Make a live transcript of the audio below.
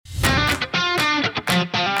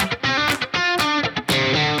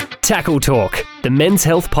Tackle Talk, the men's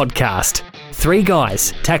health podcast. Three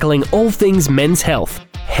guys tackling all things men's health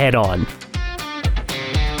head on.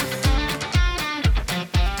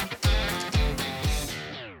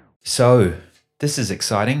 So, this is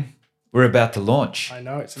exciting. We're about to launch. I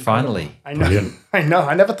know, it's incredible. Finally. I know. I know.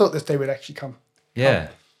 I never thought this day would actually come. Yeah.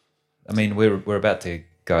 I mean, we're about to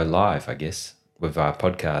go live, I guess, with our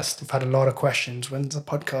podcast. We've had a lot of questions. When's the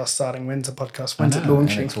podcast starting? When's the podcast? I When's it know,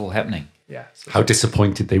 launching? and it's all happening. Yeah. So, How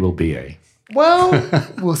disappointed they will be, eh? well,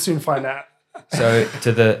 we'll soon find out. So,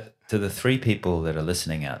 to the three people that are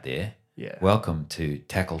listening out there, Yeah. welcome to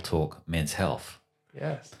Tackle Talk Men's Health.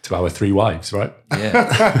 Yes. To our three wives, right?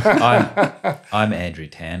 Yeah. I'm Andrew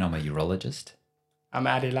Tan. I'm a urologist. I'm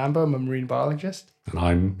Addy Lambo. I'm a marine biologist. And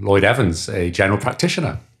I'm Lloyd Evans, a general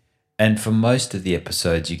practitioner. And for most of the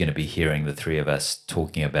episodes, you're going to be hearing the three of us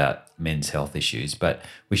talking about men's health issues. But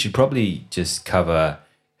we should probably just cover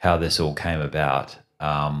how this all came about,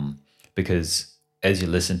 because as you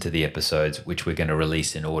listen to the episodes, which we're going to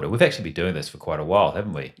release in order, we've actually been doing this for quite a while,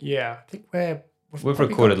 haven't we? Yeah. I think we've We've probably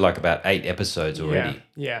recorded got- like about 8 episodes already.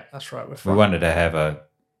 Yeah, that's right. We're We fine. wanted to have a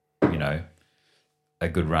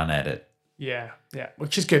good run at it. Yeah,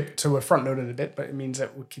 which is good. So we're front loaded a bit, but it means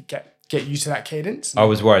that we could get used to that cadence. I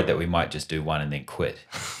was worried that we might just do one and then quit,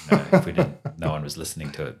 if we didn't, no one was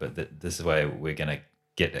listening to it. But this is why we're going to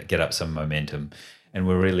get up some momentum, and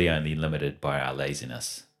we're really only limited by our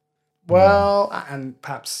laziness. Well, and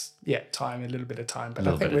perhaps a little bit of time, but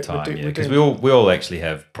A little I think bit of time, we're because doing we all actually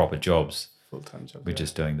have proper jobs. full-time jobs. We're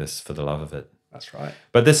just doing this for the love of it. That's right.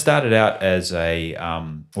 But this started out as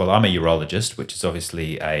I'm a urologist, which is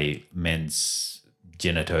obviously a men's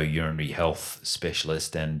genitourinary health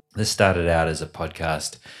specialist. And this started out as a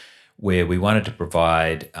podcast where we wanted to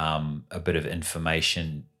provide a bit of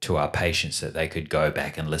information to our patients that they could go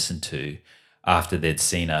back and listen to after they'd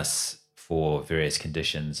seen us for various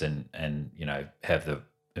conditions and have the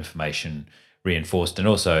information reinforced, and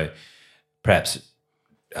also perhaps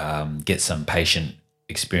get some patient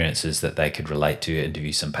experiences that they could relate to,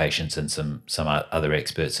 interview some patients and some other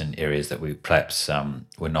experts in areas that we perhaps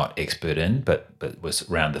were not expert in, but was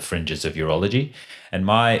around the fringes of urology. And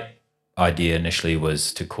my idea initially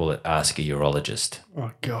was to call it Ask a Urologist.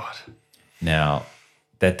 Oh God. Now,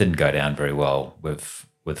 that didn't go down very well with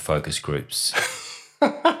focus groups,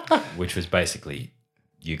 which was basically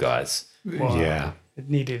you guys. Well, Yeah. It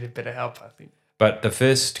needed a bit of help, I think. But the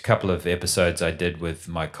first couple of episodes I did with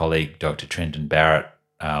my colleague, Dr. Trenton Barrett,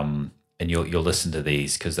 and you'll listen to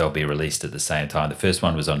these because they'll be released at the same time. The first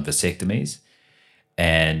one was on vasectomies,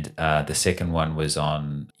 and the second one was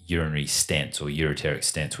on urinary stents or ureteric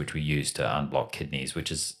stents, which we use to unblock kidneys,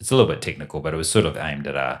 it's a little bit technical, but it was sort of aimed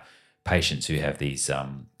at our patients who have these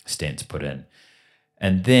stents put in.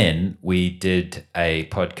 And then we did a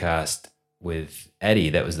podcast with Addy.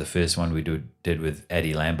 That was the first one we did with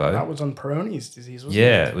Addy Lambo. That was on Peyronie's disease, wasn't it?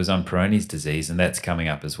 Yeah, it was on Peyronie's disease, and that's coming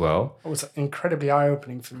up as well. It was incredibly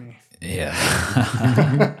eye-opening for me. Yeah.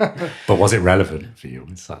 But was it relevant for you?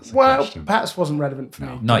 That's the Well, question. perhaps wasn't relevant for me.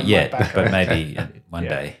 Not My yet, background. but maybe one Yeah.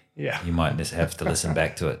 day Yeah. you might have to listen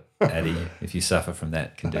back to it, Addy, if you suffer from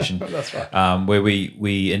that condition. That's right. Where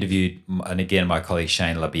we interviewed, and again, my colleague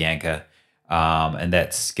Shane LaBianca, and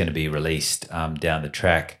that's going to be released down the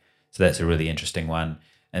track. So that's a really interesting one.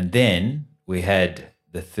 And then we had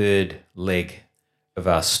the third leg of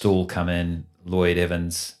our stool come in, Lloyd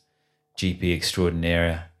Evans, GP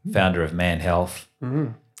extraordinaire, founder of Man Health.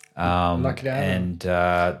 Lucky to have him. And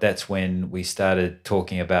that's when we started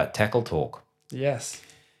talking about Tackle Talk. Yes.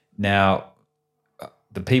 Now,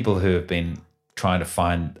 the people who have been trying to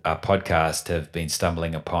find our podcast have been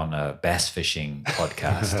stumbling upon a bass fishing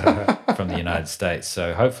podcast from the United States.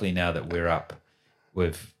 So hopefully now that we're up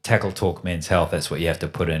with Tackle Talk Men's Health, that's what you have to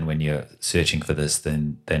put in when you're searching for this,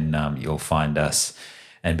 then you'll find us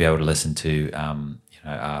and be able to listen to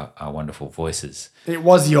our wonderful voices. It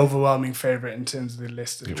was the overwhelming favourite in terms of the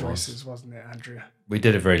list of choices, wasn't it, Andrew? We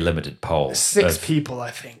did a very limited poll. Six of- people,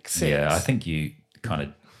 I think. Six. Yeah, I think you kind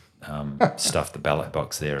of stuffed the ballot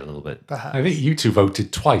box there a little bit. Perhaps. I think you two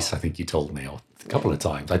voted twice, I think you told me, or a couple of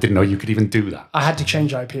times. I didn't know you could even do that. I had to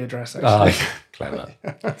change IP address, actually. Clever.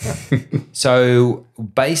 So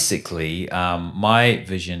basically, my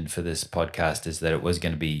vision for this podcast is that it was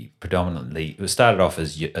going to be predominantly, it started off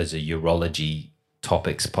as a urology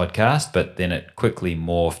topics podcast, but then it quickly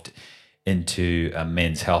morphed into a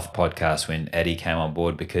men's health podcast when Addy came on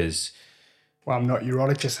board, because Well, I'm not a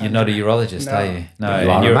urologist. you're not a urologist, No. are you? No, You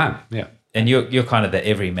and are a man, yeah. And you're kind of the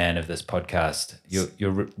everyman of this podcast.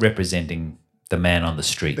 You're representing the man on the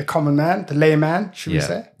street. The common man, the layman, should we Yeah.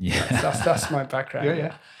 say? Yeah. That's my background.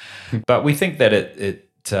 Yeah. But we think that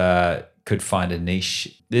it could find a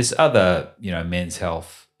niche. There's other, men's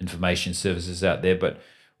health information services out there, but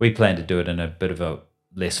we plan to do it in a bit of a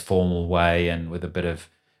less formal way and with a bit of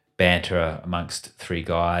banter amongst three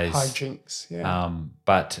guys. Hijinks, yeah.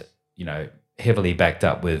 But, heavily backed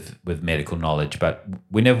up with medical knowledge. But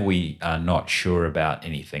whenever we are not sure about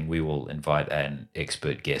anything, we will invite an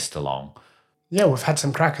expert guest along. Yeah, we've had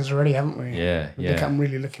some crackers already, haven't we? Yeah. I'm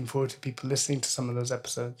really looking forward to people listening to some of those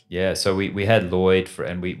episodes. Yeah, so we had Lloyd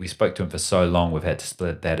and we spoke to him for so long, we've had to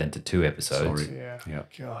split that into 2 episodes. Sorry. Yeah.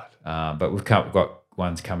 God. But we've got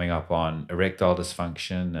ones coming up on erectile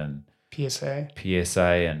dysfunction and PSA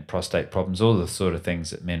and prostate problems, all the sort of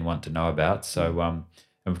things that men want to know about. So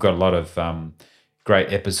and we've got a lot of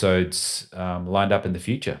great episodes lined up in the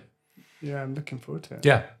future. Yeah, I'm looking forward to it.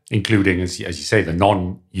 Yeah, including, as you say, the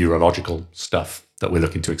non-urological stuff that we're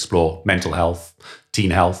looking to explore: mental health,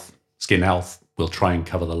 teen health, skin health. We'll try and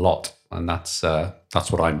cover the lot, and that's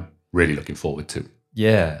what I'm really looking forward to.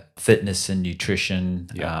 Yeah, fitness and nutrition.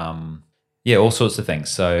 Yeah, all sorts of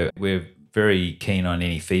things. So we're very keen on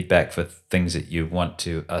any feedback for things that you want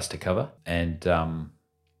us to cover. And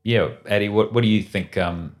Addy, what do you think?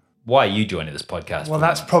 Why are you joining this podcast? Well,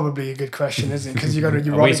 that's probably a good question, isn't it? Because you got a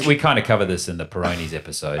urologist. We kind of cover this in the Peroni's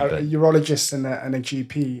episode. A urologist and a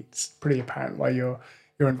GP. It's pretty apparent why you're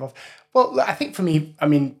involved. Well, I think for me,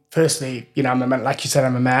 firstly, I'm a man. Like you said,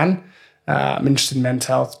 I'm a man. I'm interested in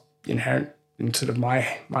mental health, inherent in sort of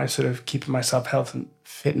my sort of keeping myself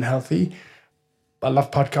fit and healthy. I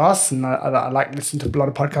love podcasts, and I like listening to a lot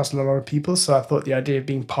of podcasts and a lot of people. So I thought the idea of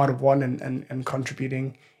being part of one and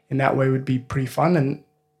contributing in that way would be pretty fun. And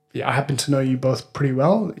yeah, I happen to know you both pretty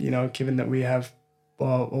well, given that we have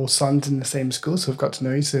all sons in the same school, so we've got to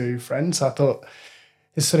know you, so you're friends. So I thought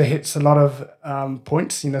this sort of hits a lot of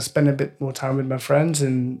points, spend a bit more time with my friends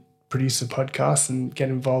and produce a podcast and get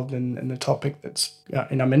involved in the topic that's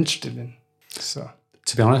I'm interested in. So,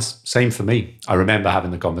 to be honest, same for me. I remember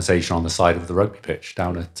having the conversation on the side of the rugby pitch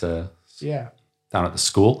down at the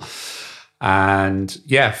school. And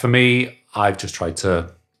yeah, for me, I've just tried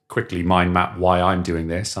to quickly mind map why I'm doing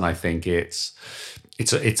this, and I think it's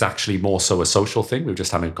actually more so a social thing. We've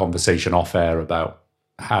just had a conversation off air about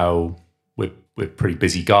how we're pretty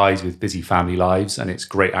busy guys with busy family lives, and it's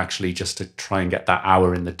great actually just to try and get that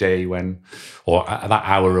hour in the day or that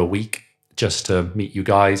hour a week just to meet you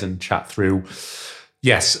guys and chat through.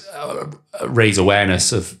 Yes, raise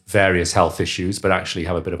awareness of various health issues, but actually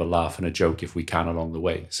have a bit of a laugh and a joke if we can along the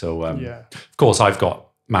way. So, of course, I've got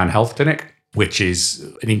Man Health Clinic, which is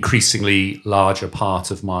an increasingly larger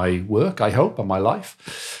part of my work, I hope, and my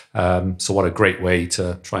life. So what a great way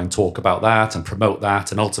to try and talk about that and promote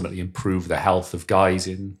that and ultimately improve the health of guys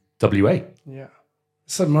in WA. Yeah.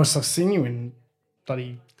 So most I've seen you in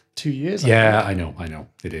bloody 2 years. Yeah, I know.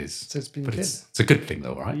 It is. So it's been but good. It's a good thing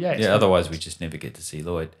though, right? Yeah. Otherwise we just never get to see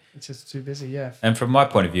Lloyd. It's just too busy, yeah. And from my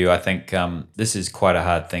point of view, I think this is quite a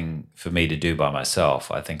hard thing for me to do by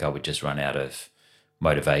myself. I think I would just run out of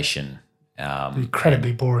motivation.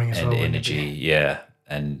 Incredibly boring as well. And energy, yeah.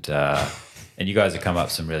 And you guys have come up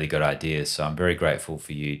with some really good ideas. So I'm very grateful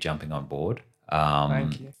for you jumping on board.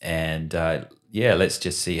 Thank you. And let's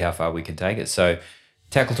just see how far we can take it. So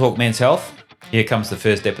Tackle Talk Men's Health. Here comes the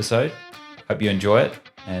first episode. Hope you enjoy it.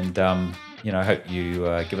 And, hope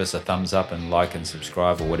you give us a thumbs up and like and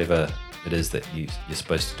subscribe or whatever it is that you're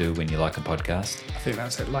supposed to do when you like a podcast. I think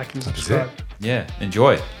that's it. Like and subscribe. Yeah,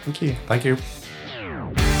 enjoy. Thank you. Thank you.